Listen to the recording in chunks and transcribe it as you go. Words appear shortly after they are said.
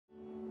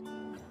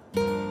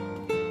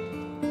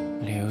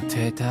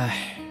停滞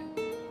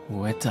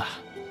終えた。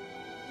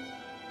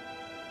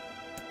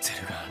ゼ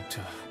ルガン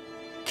と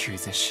救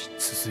世主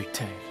続い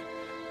ている。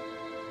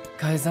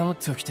改ざんを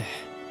解きて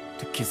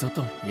또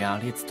기소도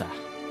야리했다.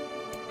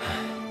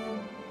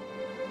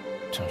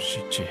 좀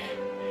쉽지.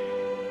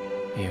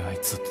 이와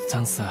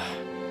이츠탄사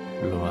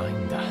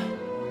로아인다.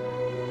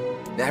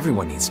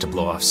 Everyone needs to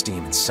blow off steam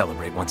and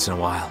celebrate once in a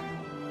while.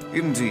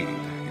 Indeed,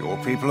 your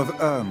people have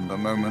earned a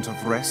moment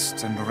of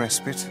rest and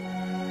respite.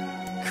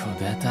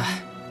 고대다.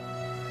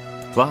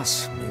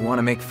 Plus, you want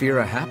to make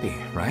Fira happy,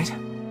 right?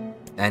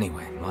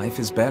 Anyway, life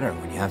is better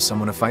when you have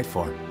someone to fight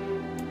for.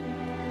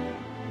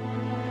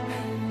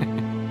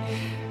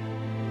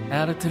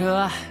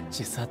 아르트르와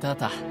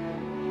지사다다.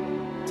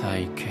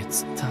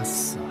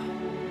 다이케츠타사.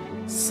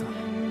 사.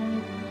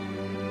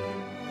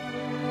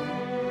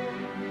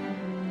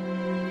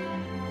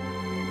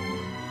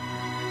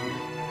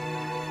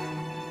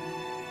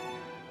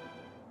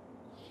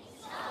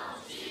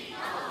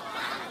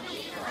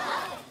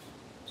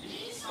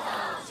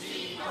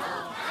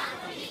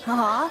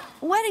 Aw,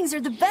 weddings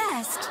are the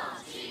best.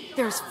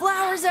 There's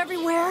flowers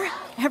everywhere.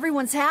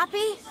 Everyone's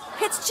happy.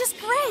 It's just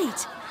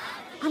great.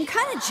 I'm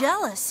kind of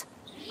jealous.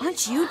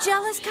 Aren't you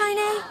jealous,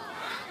 Kaine?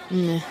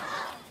 Nah.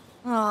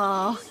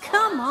 Oh,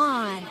 come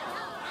on.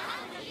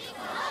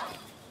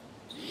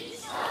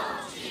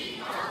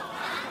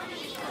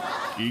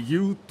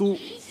 이기우토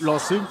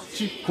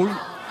라센치 코이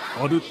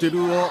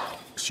아르테르와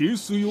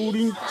CS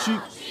요린치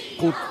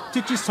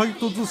고테치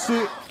사이토ズ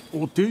せ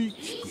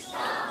오테이키쿠.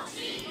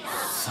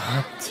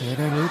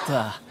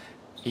 사테레르다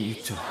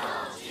이토.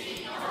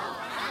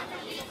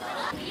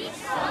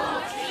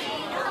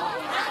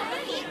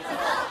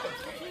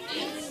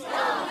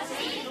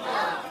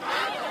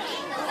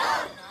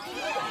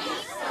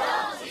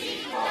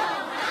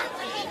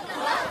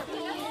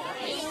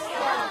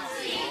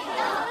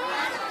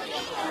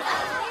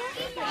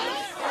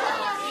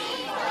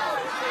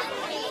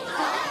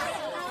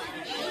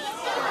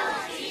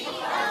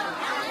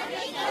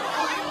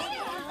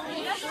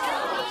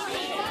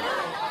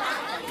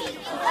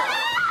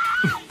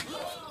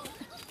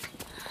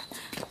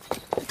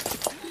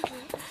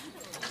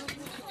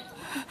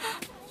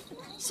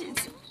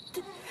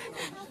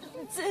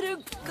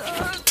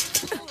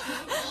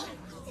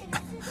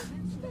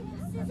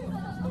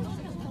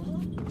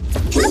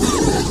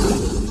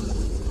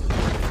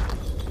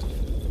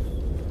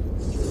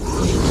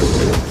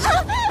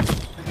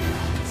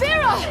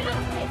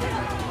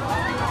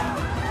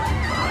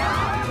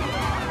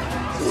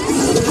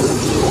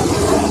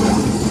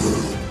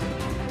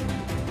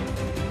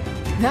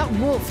 That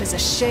wolf is a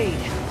shade.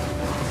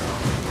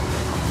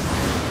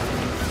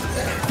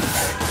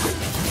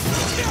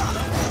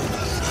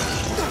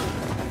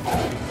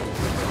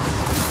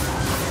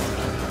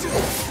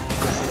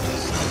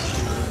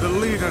 The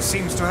leader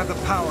seems to have the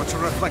power to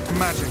reflect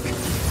magic.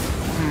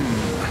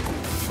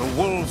 The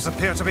wolves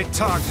appear to be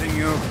targeting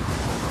you.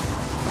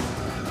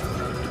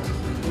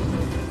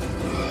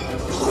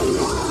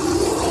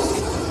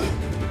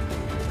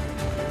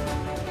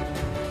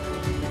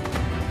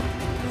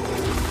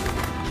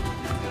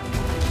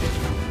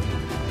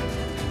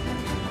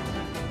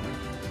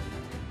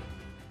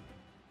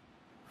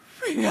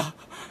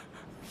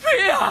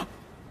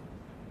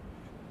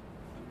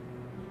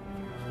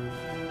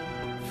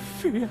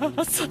 Fia,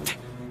 sate.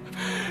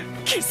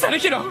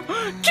 Kissarekiro,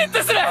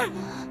 kittesure.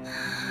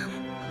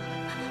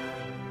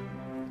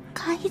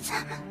 改ざ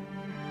ん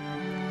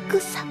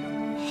草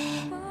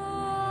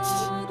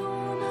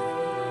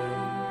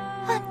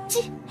あっ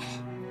ち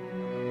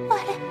あ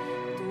れ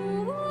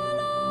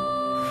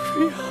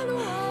フィア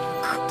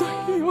答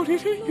え降り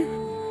るゆ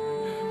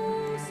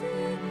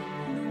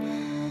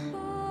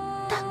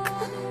たく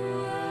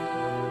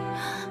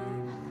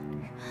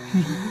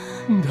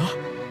んだわ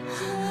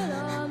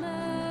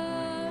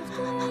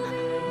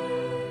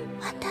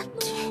た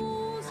き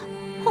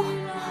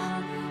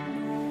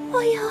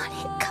おより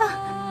か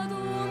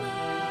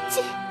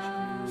ち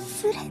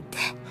すれて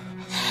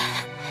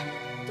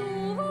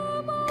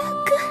た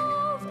く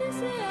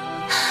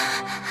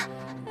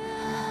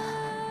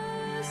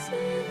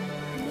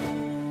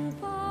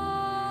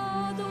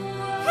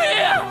フ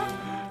ィア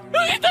見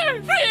て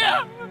フィア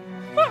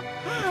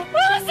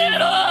忘れ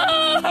ろ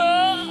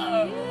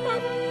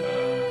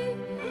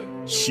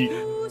し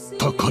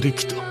たかれ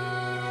きた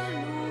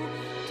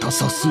た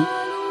さす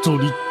と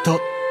りた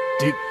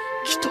で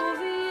きた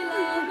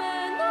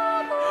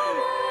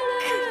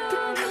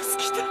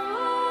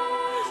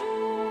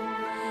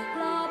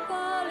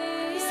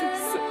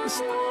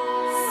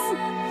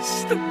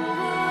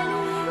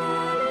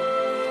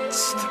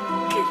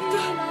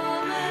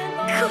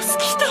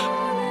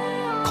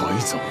改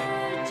ざん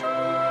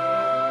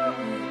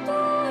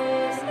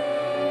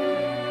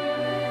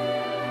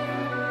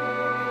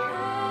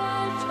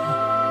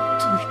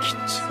生きち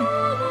ゃ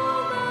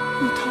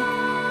歌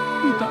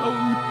を歌っ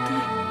て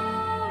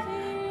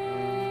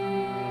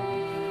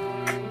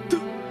ぐっと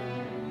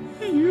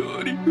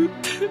より打っ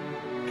て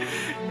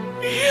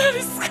や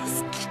りすか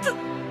すきた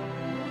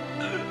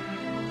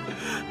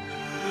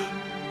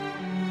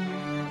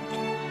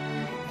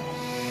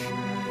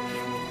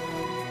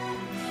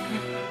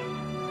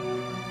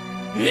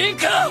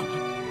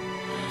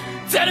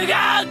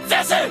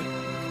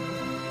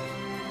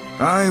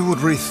I would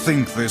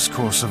rethink this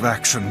course of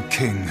action,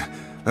 King.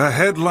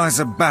 Ahead lies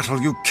a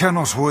battle you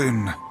cannot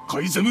win. カ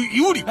イザム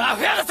有利。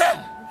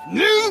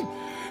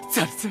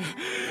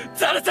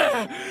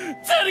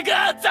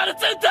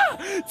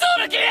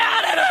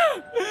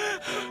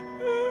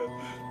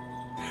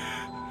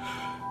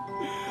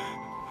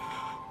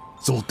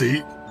ゾ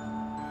テ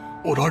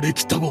オラレ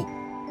キタゴ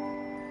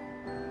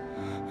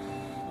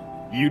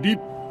ユリ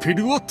ペ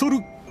ルワトル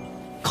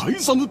カイ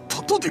ザム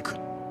タトデク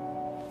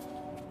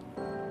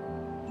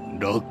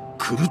ラ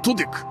クルト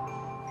デク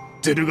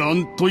ゼルガア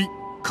ントイ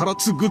カラ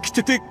ツグキ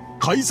テテ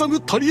カイザ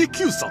ムタリエ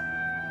キューサ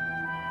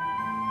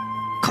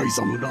カイ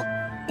ザムラ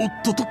オ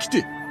ットと来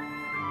て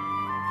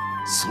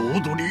ソ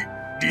ードリ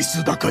リ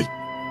スダカ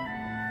イ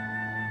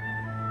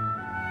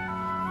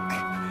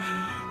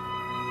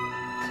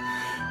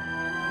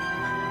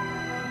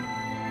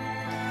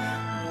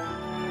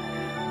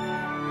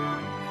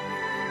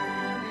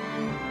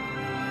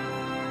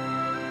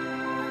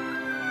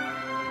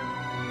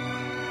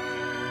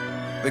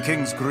The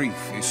king's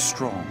grief is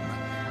strong.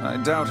 I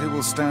doubt he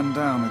will stand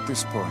down at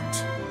this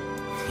point.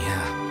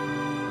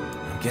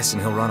 Yeah. I'm guessing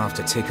he'll run off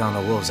to take on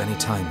the wolves any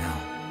time now.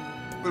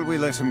 Will we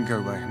let him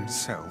go by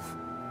himself?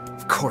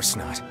 Of course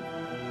not.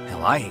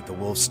 Hell, I hate the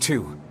wolves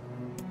too.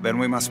 Then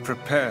we must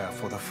prepare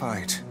for the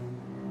fight.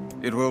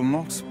 It will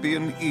not be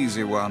an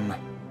easy one.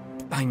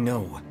 I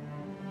know.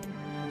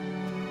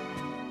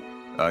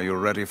 Are you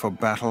ready for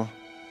battle?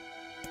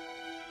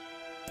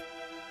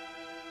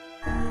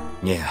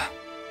 Yeah.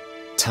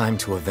 Time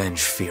to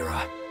avenge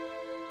Fira.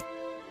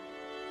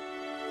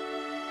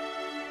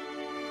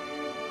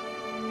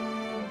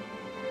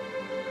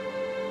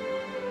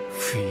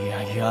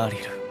 Fira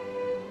Yaril.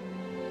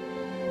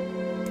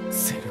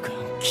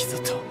 Zergan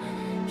Kizoto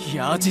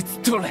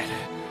Yajitsu Torel.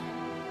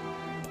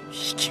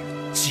 Hikyu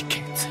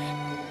Jiketsu.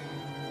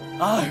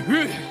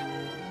 Ahu.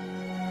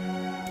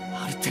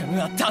 Artemu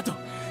Atato.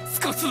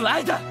 Skosu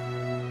Raida.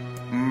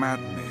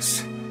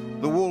 Madness.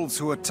 The wolves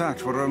who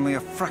attacked were only a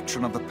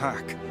fraction of the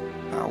pack.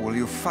 How will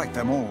you fight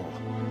them all?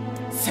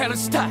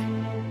 Serushtai.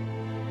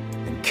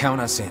 Then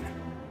count us in.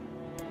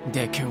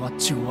 Deke wa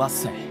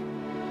chuwase.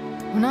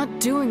 We're not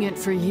doing it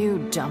for you,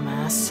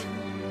 dumbass.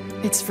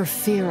 It's for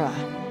Fira.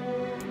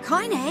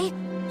 Kaine,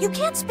 you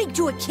can't speak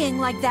to a king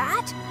like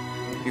that.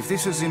 If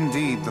this is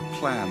indeed the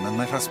plan, then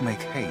let us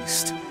make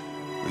haste.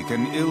 We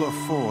can ill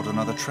afford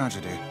another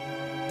tragedy.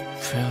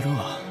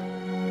 Ferua.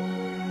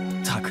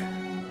 Taku.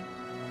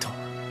 To.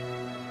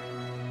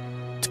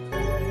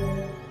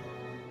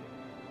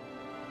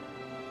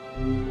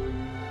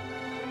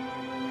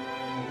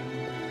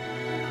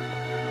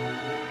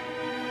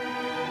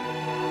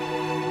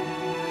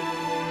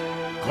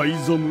 カイ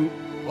ザム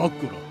ア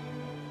クラ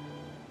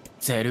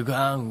ゼル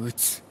ガーン撃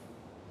つ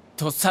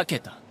と避け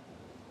た。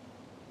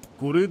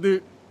これ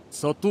で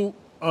サト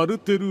アル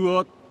テル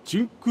ア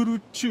チンクル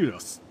チュラ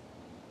ス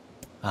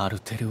アル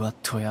テルは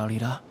トヤリ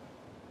ラ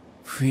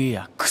フ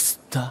ィアクス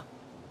タ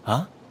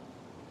あ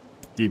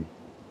ティン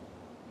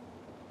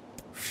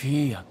フ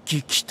ィア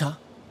ギキタ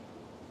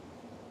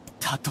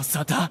タト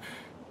サダ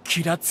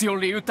キラツヨ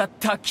リウタ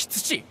タキツ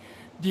シ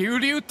リュウ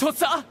リュウト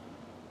サ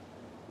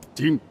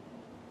ティン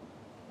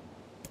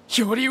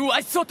よりワ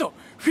イソト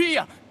フ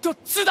ィアと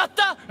ツだっ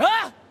た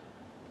あ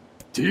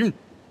ティン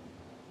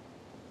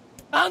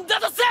あんだ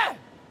とせ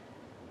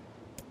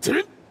テ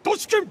ィント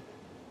シケン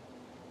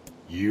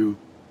ユ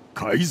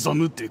カイザ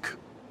ムテク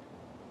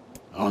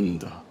アン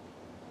ダ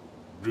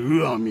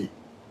ルアミ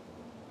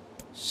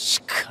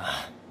し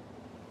か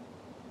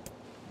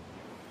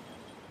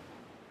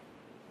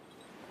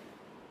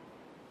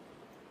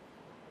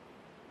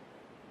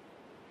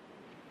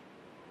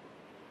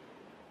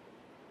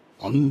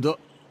あんだ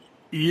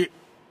いえ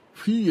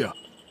フィア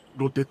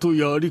ロテと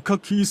やりか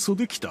きそ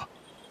できた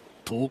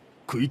と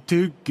食い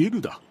てゲ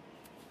ルだ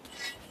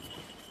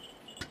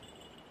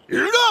エ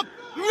ララー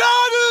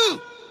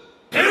ル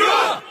ペル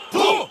ア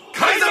と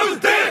カイザム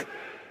で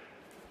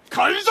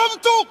カイザム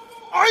と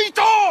アイ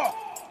タ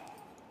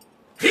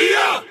フィ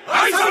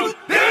アアイザムで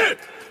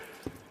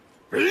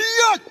フィ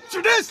アチ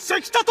ュレ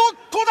セキタと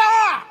ト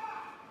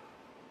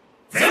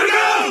ダゼル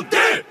ガンで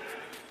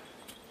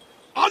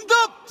アンダ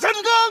ゼルガ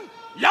ン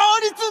ヤー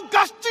リツ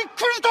ガスチク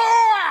ルト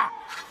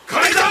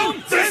カイザン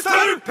ゼス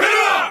タルペル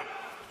ア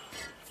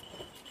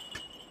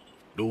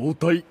老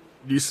体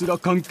リスラ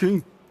関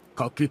係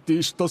かけ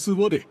てしたす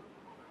われ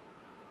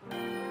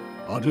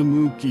アル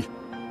ムーキ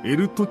エ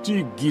ルト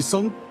チギサ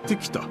ンって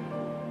きた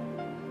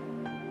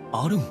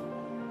あるん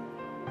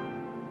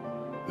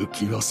浮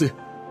きわせん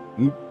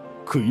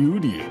クユ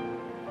リエ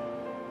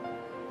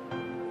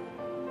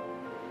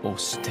押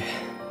して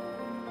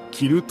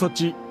キルタ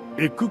チ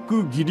エク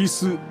クギリ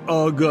ス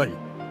アーガイ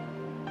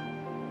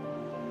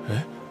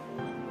え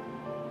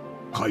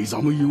カイザ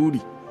ムよ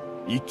り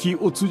生き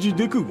おつじ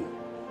デクゴ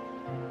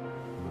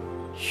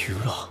ユ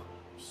ラ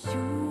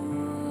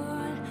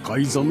カ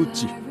イザム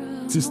チ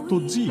ツィス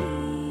トジ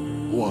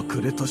ーおわ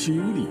くれたし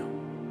よりや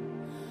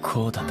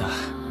こうだだ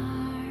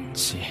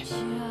ち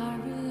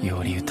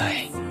より歌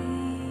い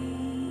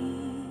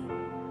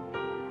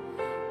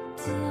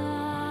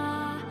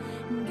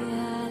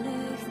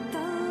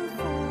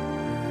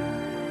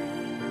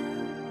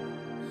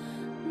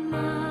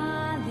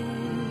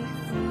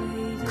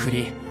ク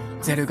リ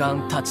ゼルガ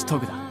ンタチト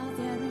グだ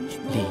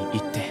リー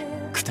言って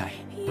クタイ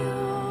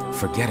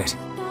Forget it.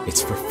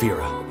 It's for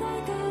Fira.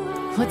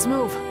 Let's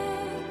move.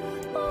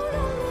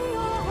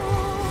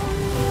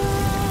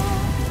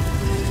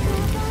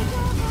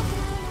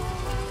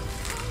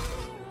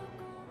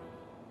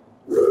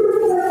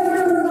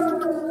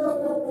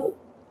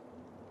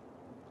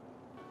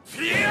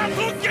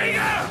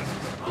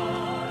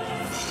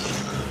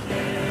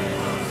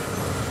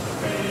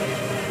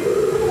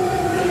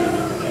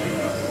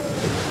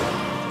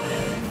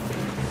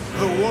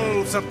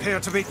 Appear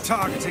to be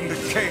targeting the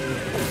king.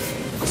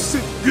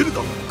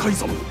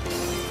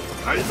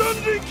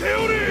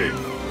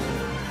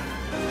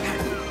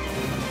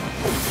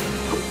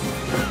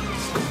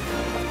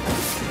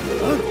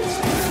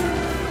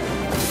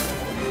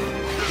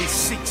 He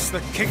seeks the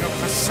king of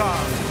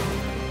Hassan.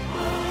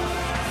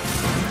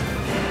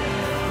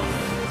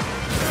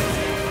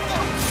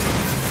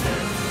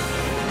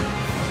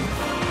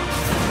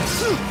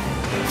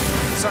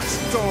 Such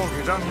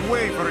dogged,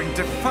 unwavering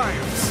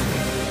defiance.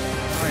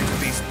 Why do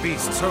these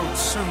beasts hold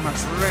so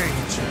much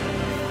rage?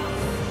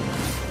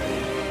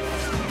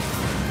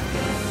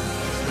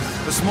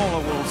 The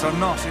smaller wolves are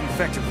not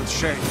infected with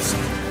shades.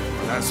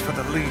 As for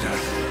the leader...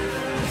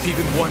 If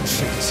even one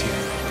shade is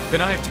here,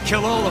 then I have to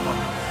kill all of them.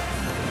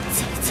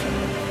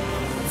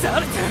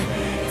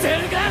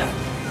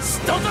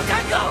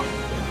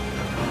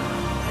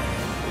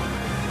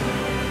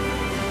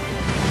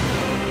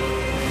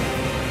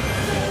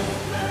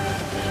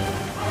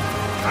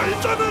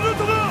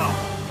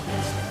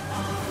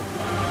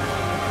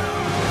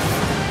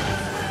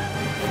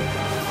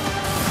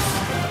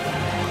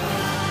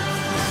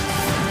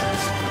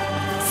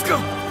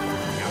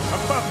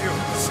 Above you!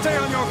 Stay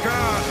on your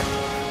guard!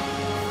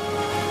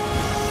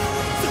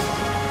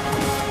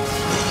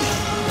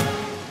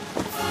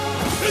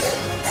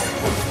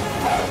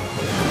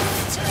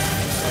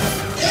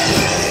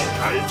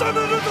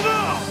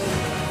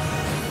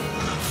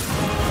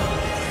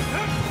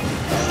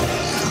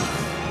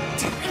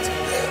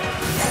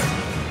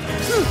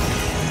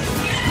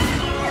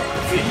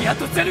 Fia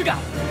とゼルが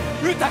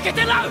歌け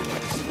てらう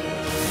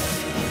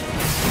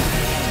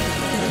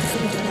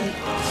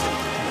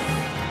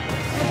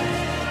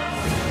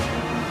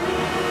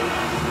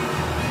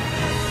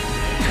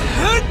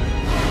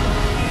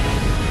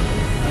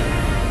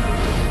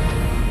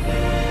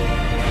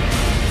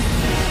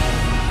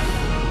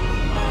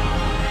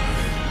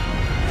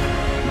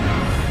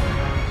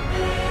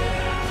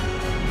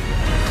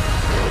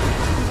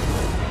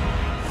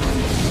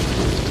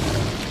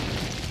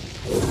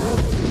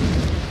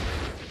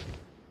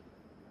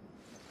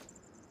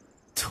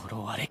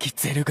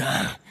ゼルガン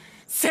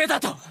セダ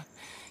とユッ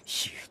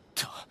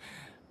と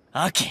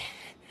アキ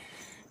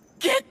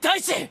月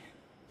大使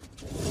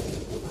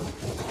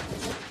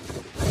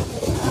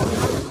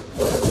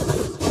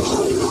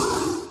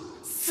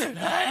ス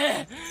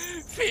ラエ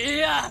フ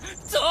ィア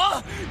と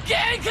ゲ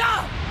ン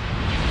カ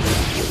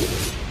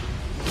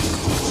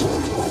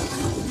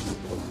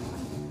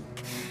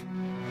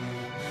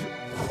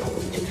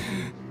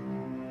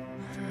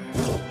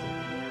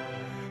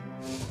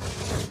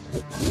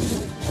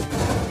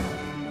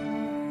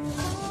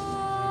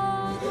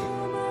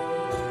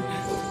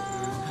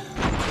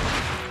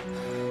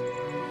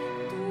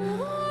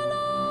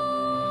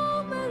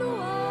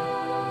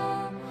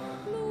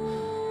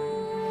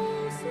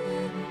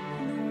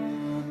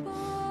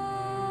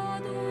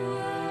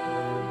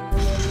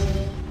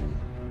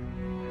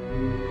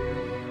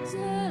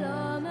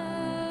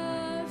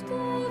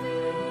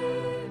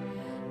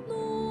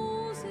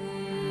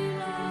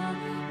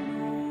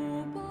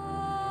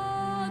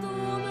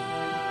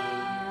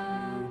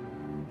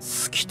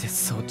来て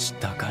そち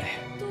たかれ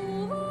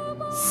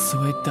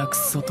そえだく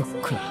そと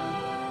くら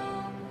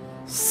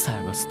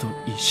探すと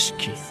意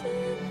識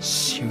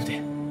しゅ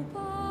で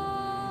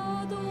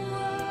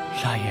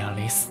ライア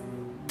リス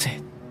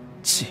テ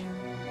チ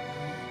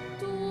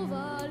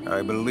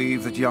I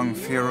believe that young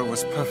Fira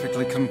was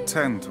perfectly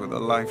content with the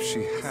life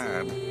she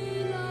had.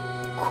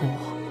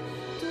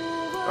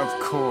 Of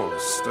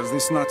course. Does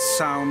this not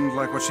sound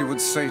like what she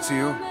would say to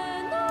you?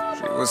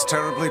 She was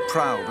terribly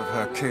proud of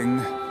her king,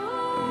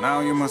 and now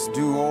you must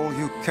do all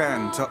you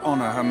can to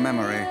honor her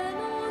memory.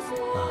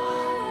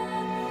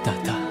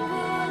 Data,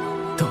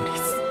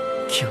 Doris,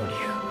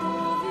 Kyoryu,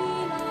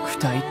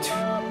 Kutaitu,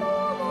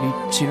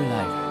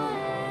 Lichirlail,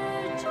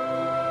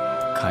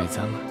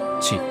 Kaizan,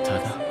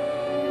 Chittada.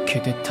 Is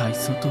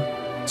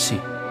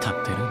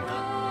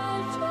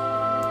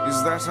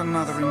that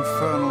another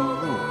infernal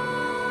rule?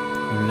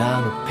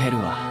 Lanu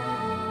Perua,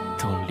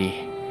 Tonli.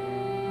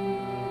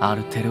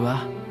 Arterua,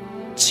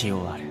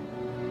 Chioar.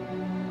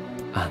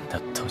 Anda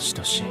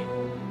Toshitoshi.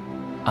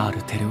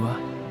 Arterua,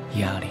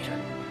 Yaril.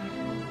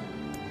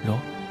 Lo,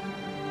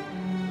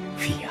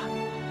 Fia.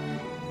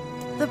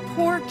 The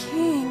poor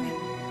king.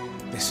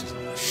 This is a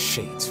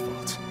shades